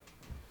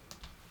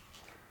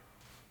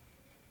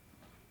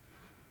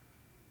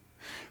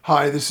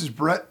Hi, this is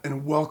Brett,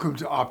 and welcome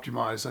to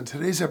Optimize. On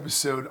today's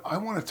episode, I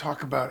want to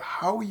talk about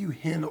how you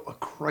handle a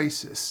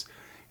crisis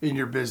in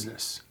your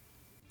business.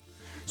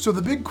 So,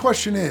 the big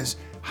question is,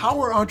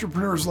 how are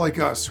entrepreneurs like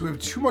us who have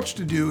too much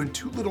to do and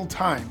too little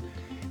time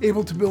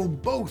able to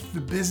build both the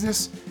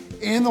business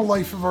and the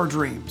life of our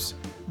dreams?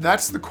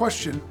 That's the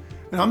question,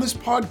 and on this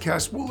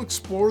podcast, we'll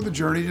explore the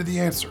journey to the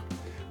answer.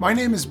 My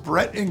name is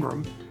Brett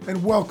Ingram,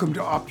 and welcome to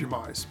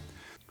Optimize.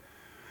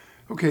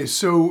 Okay,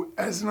 so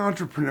as an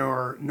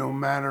entrepreneur, no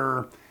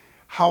matter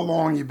how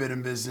long you've been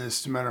in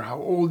business, no matter how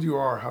old you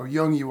are, how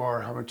young you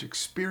are, how much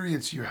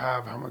experience you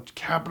have, how much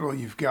capital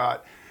you've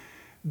got,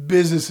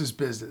 business is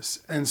business.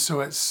 And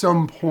so at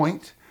some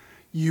point,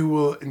 you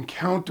will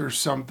encounter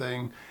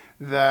something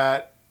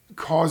that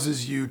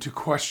causes you to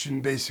question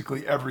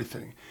basically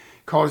everything,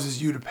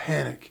 causes you to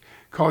panic,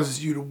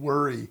 causes you to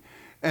worry,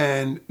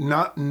 and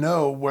not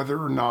know whether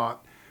or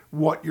not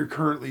what you're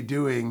currently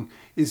doing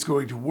is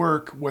going to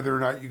work, whether or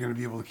not you're going to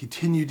be able to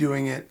continue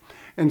doing it.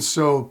 And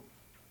so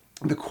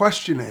the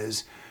question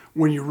is,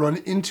 when you run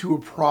into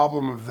a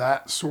problem of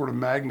that sort of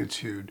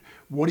magnitude,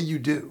 what do you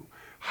do?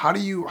 How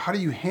do you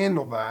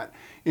handle that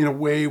in a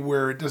way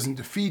where it doesn't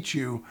defeat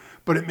you,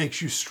 but it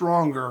makes you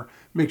stronger,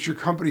 makes your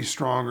company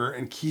stronger,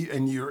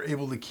 and you're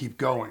able to keep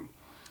going?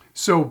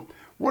 So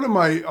one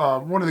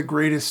of the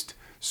greatest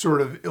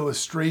sort of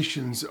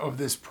illustrations of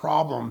this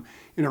problem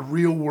in a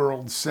real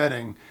world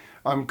setting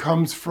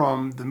comes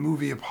from the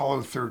movie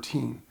Apollo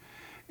 13.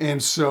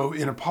 And so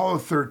in Apollo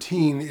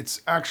 13,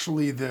 it's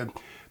actually the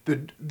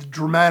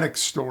dramatic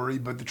story,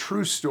 but the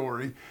true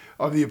story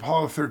of the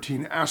Apollo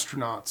 13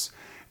 astronauts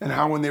and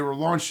how when they were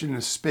launched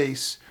into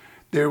space,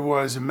 there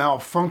was a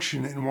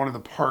malfunction in one of the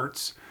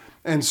parts.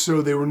 And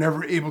so they were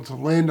never able to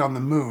land on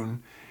the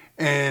moon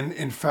and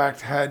in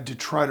fact had to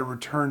try to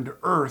return to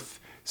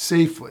Earth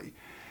safely.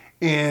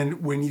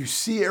 And when you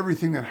see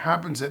everything that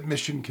happens at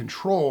Mission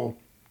Control,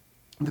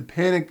 the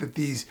panic that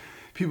these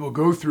people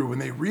go through when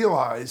they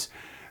realize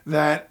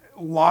that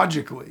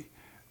logically,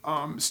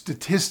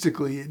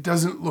 statistically, it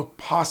doesn't look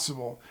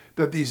possible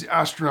that these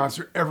astronauts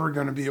are ever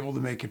going to be able to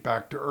make it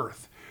back to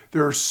Earth.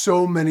 There are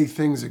so many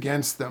things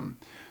against them.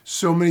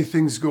 So many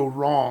things go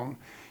wrong.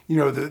 You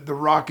know, the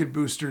rocket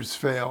boosters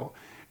fail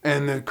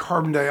and the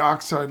carbon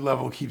dioxide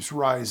level keeps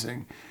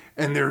rising.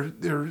 And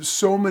there's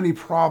so many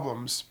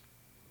problems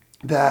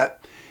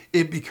that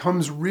it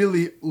becomes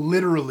really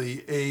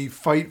literally a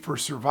fight for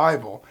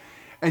survival.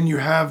 And you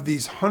have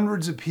these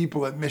hundreds of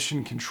people at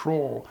Mission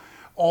Control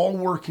all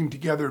working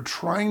together,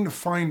 trying to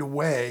find a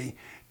way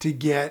to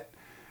get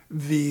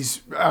these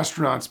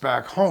astronauts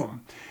back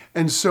home.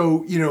 And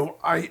so, you know,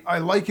 I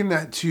liken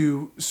that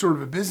to sort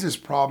of a business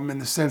problem in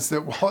the sense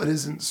that while it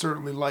isn't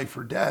certainly life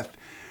or death,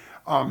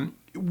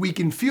 we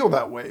can feel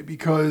that way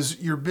because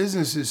your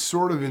business is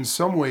sort of in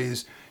some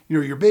ways, you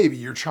know, your baby,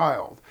 your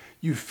child.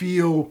 You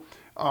feel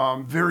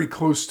very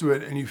close to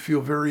it and you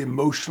feel very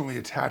emotionally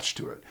attached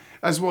to it,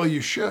 as well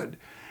you should.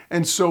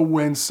 And so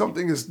when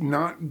something is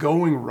not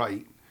going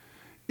right,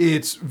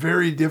 it's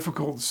very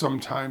difficult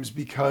sometimes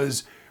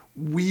because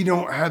we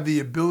don't have the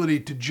ability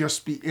to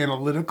just be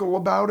analytical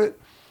about it.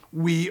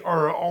 We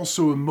are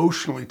also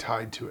emotionally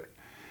tied to it.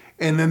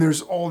 And then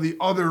there's all the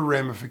other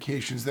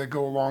ramifications that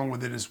go along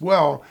with it as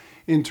well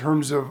in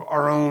terms of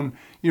our own,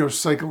 you know,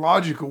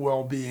 psychological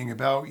well-being,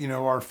 about, you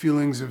know, our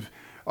feelings of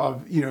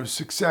you know,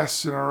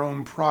 success and our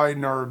own pride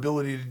and our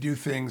ability to do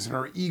things and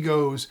our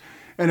egos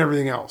and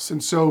everything else.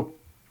 And so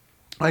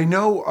I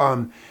know,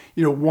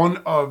 you know, one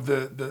of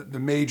the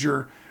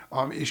major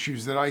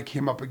issues that I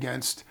came up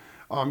against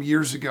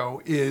years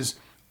ago is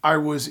I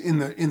was in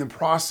the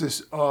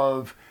process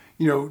of,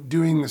 you know,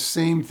 doing the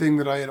same thing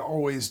that I had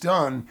always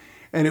done,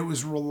 and it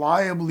was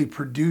reliably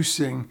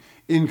producing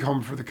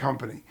income for the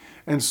company.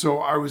 And so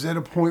I was at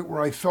a point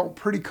where I felt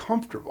pretty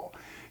comfortable.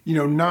 You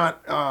know,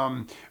 not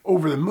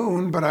over the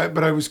moon, but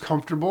I was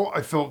comfortable.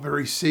 I felt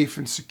very safe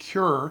and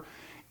secure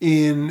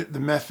in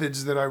the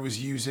methods that I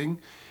was using.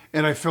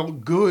 And I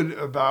felt good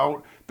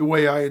about the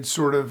way I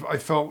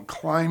felt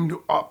climbed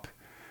up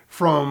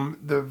from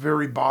the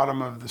very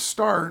bottom of the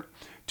start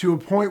to a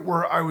point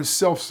where I was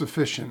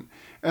self-sufficient.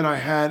 And I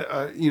had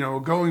a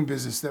going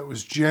business that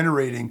was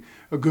generating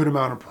a good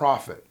amount of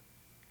profit.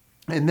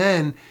 And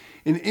then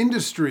in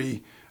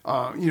industry,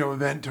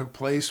 event took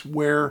place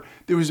where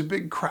there was a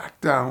big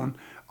crackdown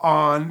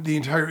on the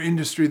entire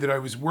industry that I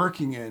was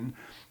working in.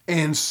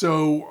 And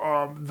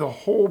so the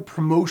whole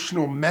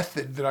promotional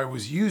method that I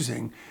was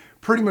using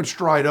pretty much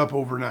dried up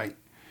overnight.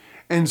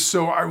 And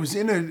so I was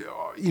in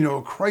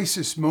a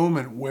crisis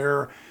moment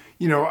where,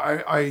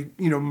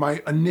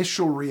 my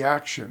initial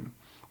reaction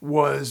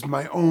was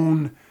my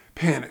own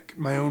panic,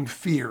 my own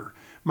fear,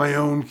 my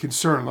own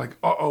concern, like,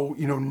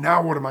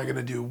 now what am I going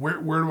to do?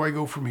 Where do I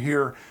go from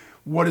here?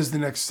 What is the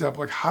next step?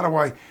 Like, how do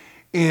I,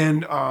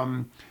 and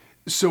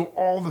so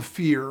all the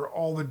fear,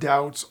 all the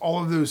doubts,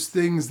 all of those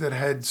things that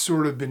had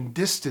sort of been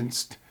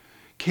distanced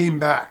came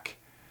back.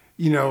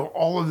 You know,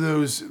 all of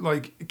those,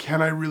 like,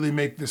 can I really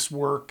make this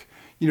work?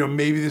 You know,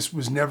 maybe this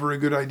was never a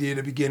good idea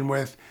to begin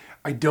with.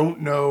 I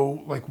don't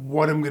know, like,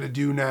 what I'm going to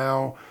do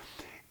now.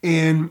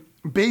 And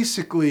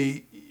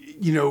basically,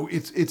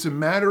 it's a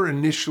matter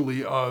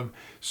initially of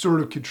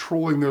sort of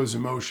controlling those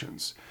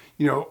emotions,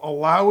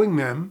 allowing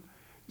them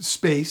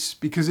space,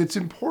 because it's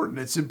important.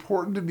 It's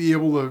important to be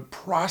able to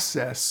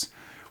process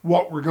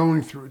what we're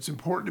going through. It's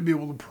important to be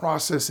able to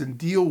process and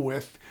deal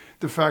with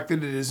the fact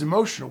that it is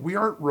emotional. We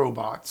aren't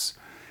robots.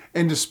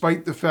 And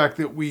despite the fact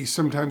that we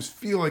sometimes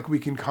feel like we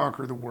can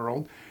conquer the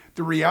world,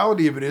 the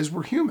reality of it is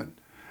we're human.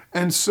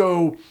 And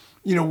so,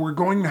 we're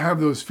going to have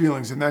those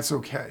feelings, and that's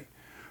okay.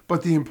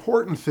 But the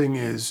important thing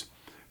is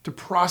to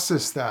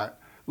process that,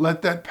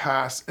 let that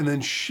pass, and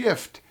then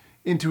shift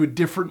into a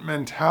different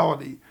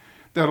mentality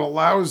that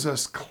allows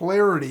us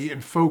clarity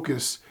and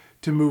focus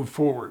to move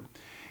forward.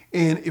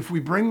 And if we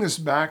bring this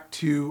back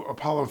to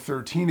Apollo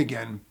 13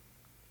 again,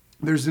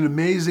 there's an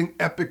amazing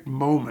epic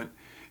moment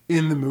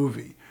in the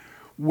movie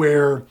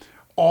where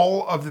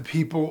all of the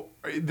people,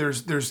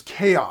 there's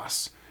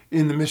chaos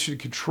in the mission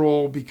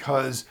control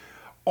because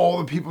all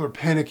the people are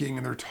panicking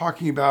and they're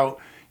talking about,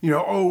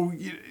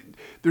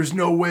 there's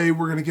no way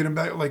we're going to get them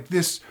back. Like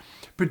this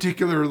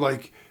particular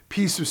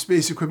piece of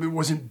space equipment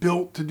wasn't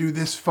built to do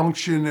this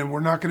function, and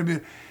we're not going to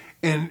be.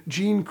 And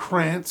Gene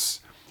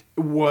Kranz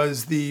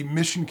was the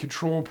mission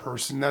control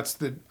person. That's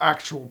the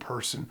actual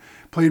person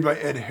played by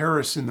Ed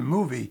Harris in the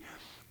movie.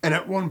 And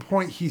at one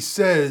point he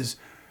says,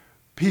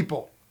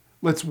 people,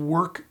 let's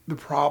work the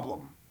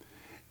problem.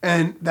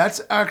 And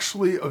that's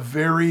actually a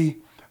very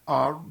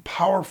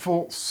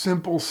powerful,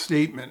 simple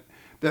statement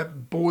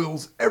that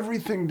boils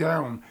everything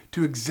down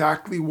to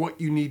exactly what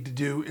you need to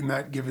do in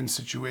that given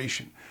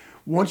situation.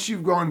 Once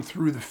you've gone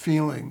through the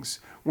feelings,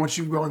 once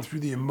you've gone through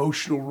the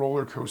emotional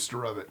roller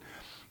coaster of it,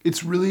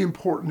 it's really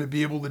important to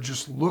be able to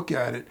just look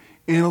at it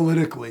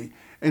analytically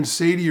and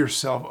say to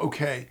yourself,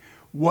 okay,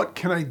 what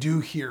can I do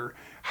here?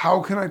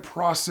 How can I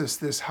process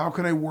this? How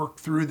can I work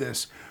through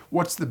this?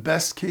 What's the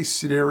best case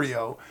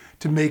scenario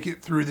to make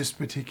it through this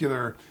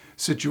particular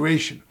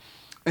situation?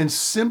 And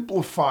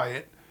simplify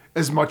it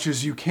as much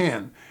as you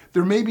can.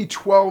 There may be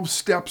 12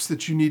 steps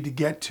that you need to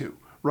get to,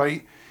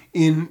 right?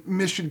 In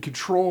mission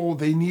control,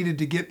 they needed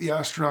to get the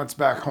astronauts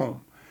back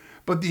home.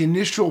 But the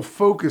initial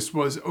focus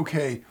was,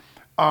 okay,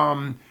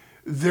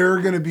 they're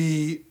going to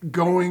be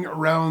going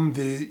around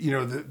the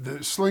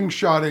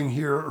slingshotting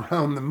here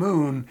around the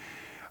moon,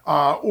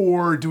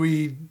 or do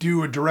we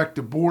do a direct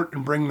abort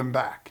and bring them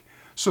back?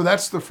 So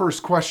that's the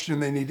first question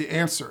they need to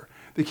answer.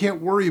 They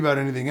can't worry about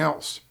anything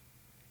else.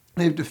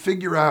 They have to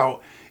figure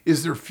out,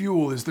 is there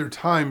fuel, is there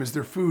time, is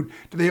there food?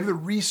 Do they have the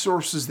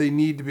resources they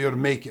need to be able to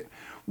make it?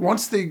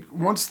 Once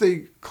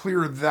they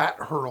clear that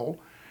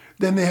hurdle,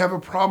 then they have a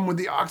problem with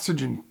the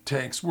oxygen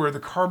tanks where the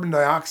carbon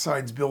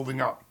dioxide's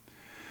building up.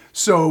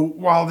 So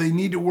while they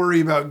need to worry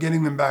about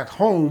getting them back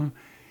home,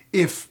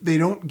 if they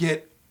don't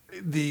get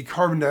the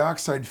carbon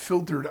dioxide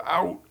filtered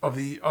out of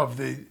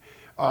the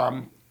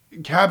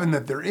cabin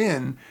that they're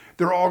in,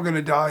 they're all going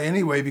to die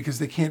anyway because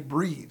they can't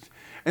breathe.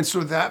 And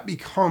so that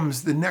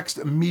becomes the next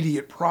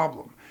immediate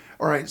problem.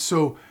 All right,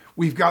 so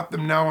we've got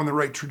them now on the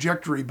right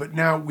trajectory, but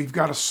now we've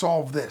got to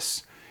solve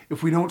this.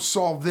 If we don't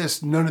solve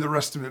this, none of the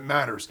rest of it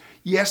matters.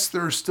 Yes,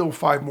 there are still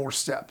 5 more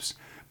steps,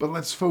 but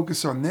let's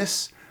focus on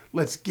this.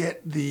 Let's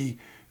get the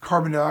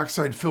carbon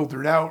dioxide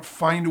filtered out,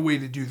 find a way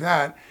to do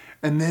that,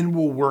 and then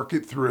we'll work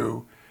it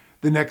through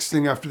the next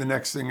thing after the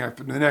next thing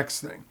after the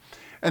next thing.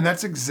 And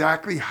that's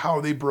exactly how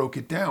they broke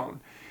it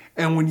down.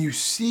 And when you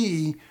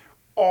see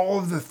all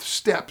of the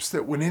steps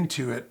that went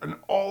into it and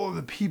all of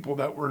the people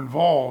that were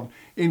involved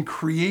in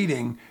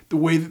creating the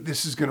way that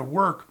this is going to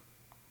work,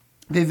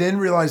 they then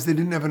realized they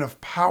didn't have enough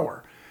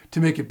power to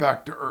make it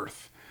back to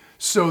Earth.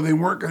 So they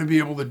weren't going to be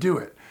able to do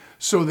it.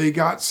 So they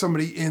got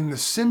somebody in the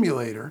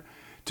simulator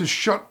to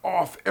shut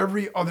off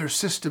every other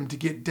system to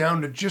get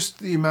down to just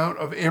the amount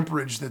of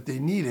amperage that they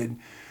needed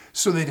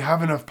so they'd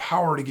have enough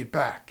power to get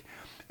back.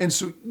 And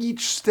so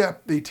each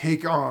step they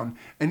take on,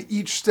 and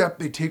each step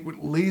they take with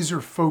laser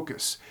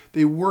focus,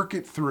 they work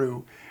it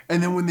through.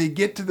 And then when they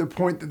get to the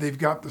point that they've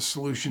got the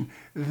solution,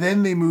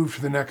 then they move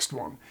to the next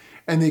one.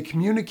 And they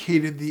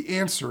communicated the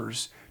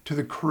answers to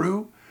the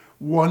crew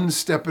one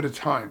step at a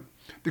time.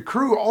 The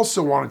crew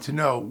also wanted to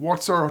know,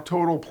 what's our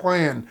total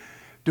plan?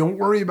 Don't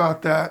worry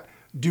about that.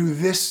 Do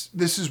this.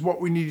 This is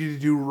what we need you to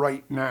do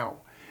right now.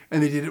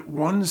 And they did it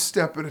one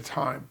step at a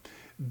time.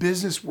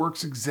 Business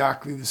works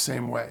exactly the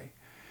same way.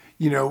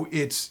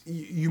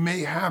 You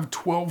may have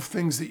 12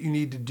 things that you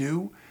need to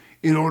do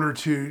in order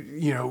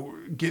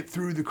to, get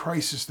through the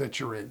crisis that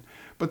you're in.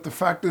 But the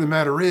fact of the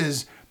matter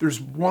is,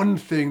 there's one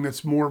thing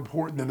that's more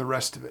important than the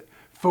rest of it.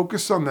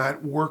 Focus on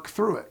that, work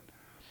through it.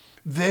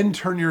 Then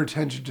turn your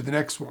attention to the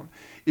next one.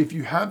 If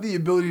you have the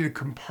ability to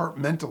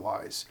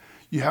compartmentalize,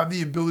 you have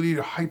the ability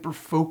to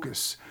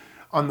hyper-focus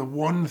on the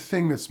one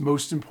thing that's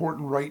most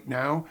important right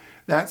now,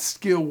 that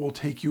skill will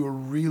take you a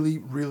really,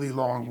 really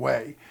long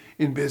way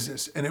in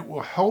business, and it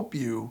will help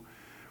you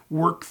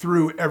work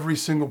through every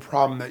single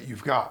problem that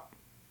you've got.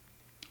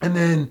 And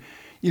then,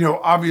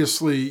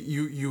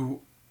 obviously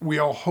we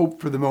all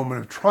hope for the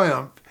moment of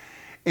triumph,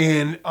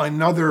 And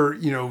another,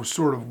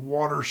 sort of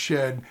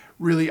watershed,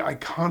 really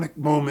iconic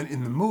moment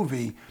in the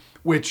movie,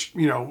 which,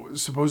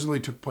 supposedly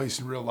took place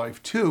in real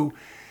life too,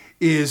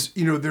 is,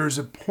 there's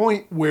a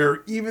point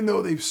where even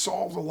though they've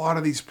solved a lot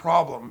of these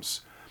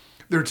problems,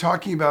 they're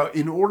talking about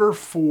in order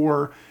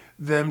for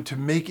them to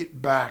make it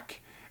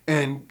back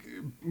and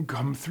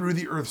come through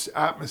the Earth's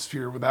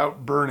atmosphere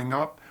without burning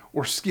up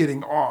or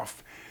skidding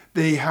off,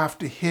 they have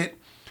to hit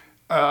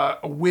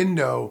a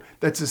window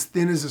that's as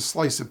thin as a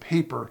slice of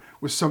paper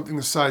with something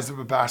the size of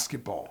a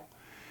basketball.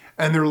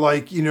 And they're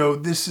like,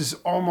 this is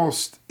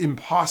almost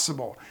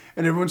impossible.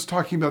 And everyone's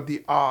talking about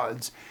the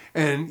odds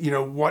and,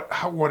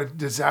 what a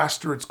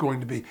disaster it's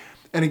going to be.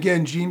 And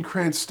again, Gene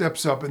Kranz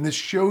steps up, and this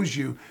shows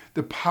you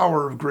the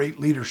power of great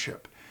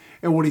leadership.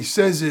 And what he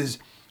says is,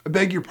 I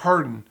beg your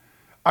pardon,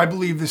 I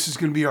believe this is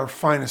going to be our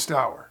finest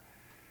hour.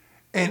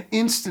 And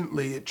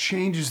instantly it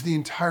changes the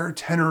entire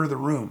tenor of the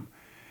room.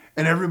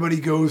 And everybody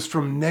goes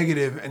from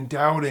negative and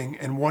doubting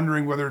and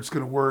wondering whether it's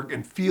going to work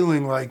and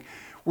feeling like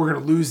we're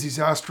going to lose these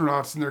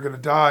astronauts and they're going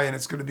to die and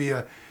it's going to be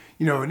an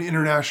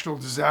international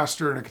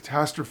disaster and a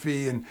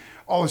catastrophe and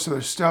all this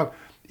other stuff.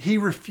 He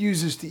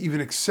refuses to even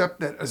accept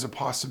that as a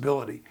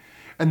possibility.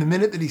 And the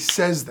minute that he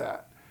says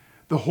that,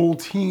 the whole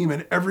team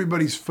and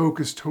everybody's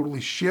focus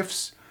totally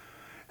shifts,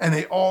 and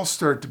they all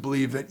start to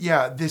believe that,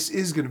 yeah, this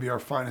is going to be our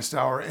finest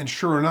hour. And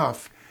sure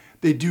enough,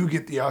 they do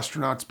get the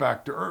astronauts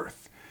back to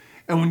Earth.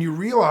 And when you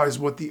realize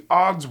what the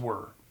odds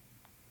were,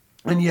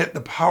 and yet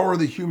the power of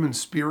the human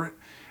spirit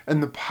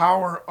and the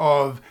power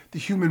of the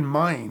human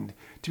mind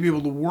to be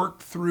able to work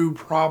through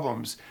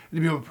problems and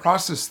to be able to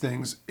process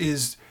things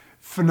is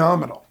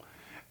phenomenal.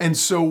 And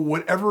so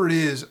whatever it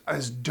is,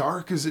 as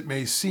dark as it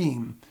may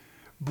seem,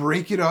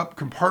 break it up,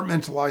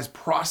 compartmentalize,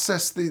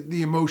 process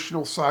the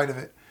emotional side of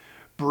it,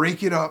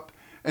 break it up,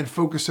 and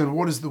focus on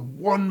what is the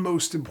one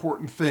most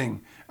important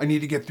thing I need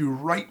to get through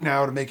right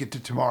now to make it to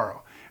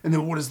tomorrow. And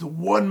then what is the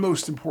one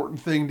most important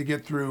thing to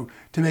get through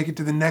to make it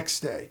to the next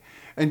day?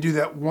 And do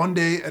that one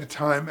day at a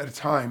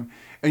time.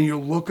 And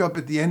you'll look up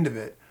at the end of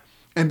it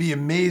and be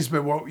amazed by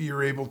what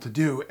you're able to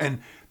do.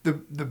 And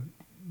the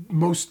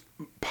most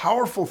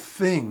powerful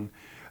thing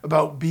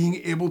about being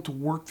able to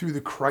work through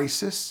the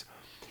crisis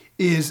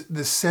is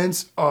the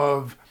sense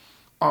of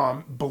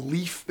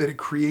belief that it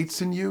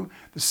creates in you,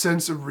 the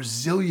sense of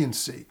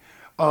resiliency,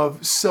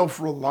 of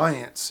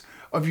self-reliance,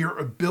 of your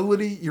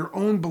ability, your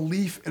own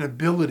belief and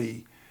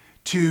ability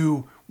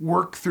to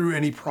work through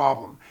any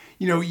problem.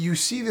 You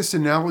see this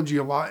analogy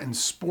a lot in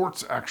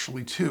sports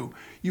actually too.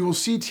 You will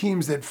see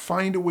teams that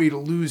find a way to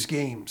lose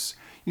games.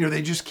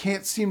 They just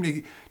can't seem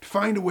to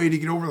find a way to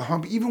get over the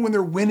hump. Even when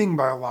they're winning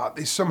by a lot,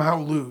 they somehow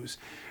lose.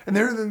 And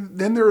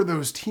then there are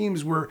those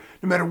teams where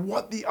no matter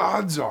what the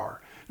odds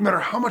are, no matter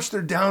how much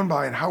they're down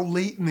by and how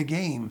late in the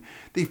game,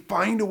 they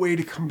find a way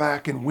to come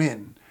back and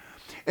win.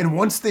 And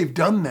once they've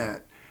done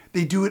that,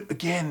 they do it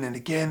again and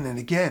again and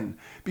again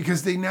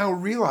because they now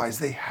realize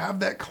they have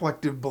that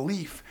collective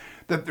belief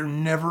that they're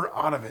never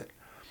out of it.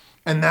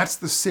 And that's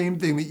the same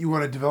thing that you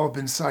want to develop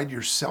inside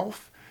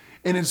yourself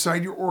and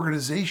inside your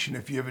organization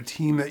if you have a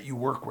team that you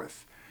work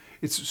with.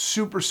 It's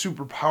super,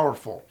 super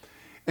powerful.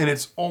 And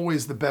it's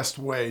always the best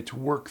way to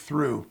work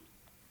through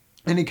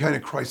any kind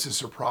of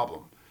crisis or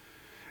problem.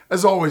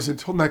 As always,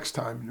 until next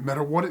time, no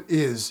matter what it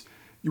is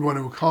you want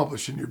to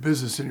accomplish in your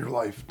business and your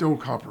life,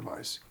 don't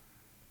compromise.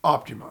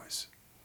 Optimize.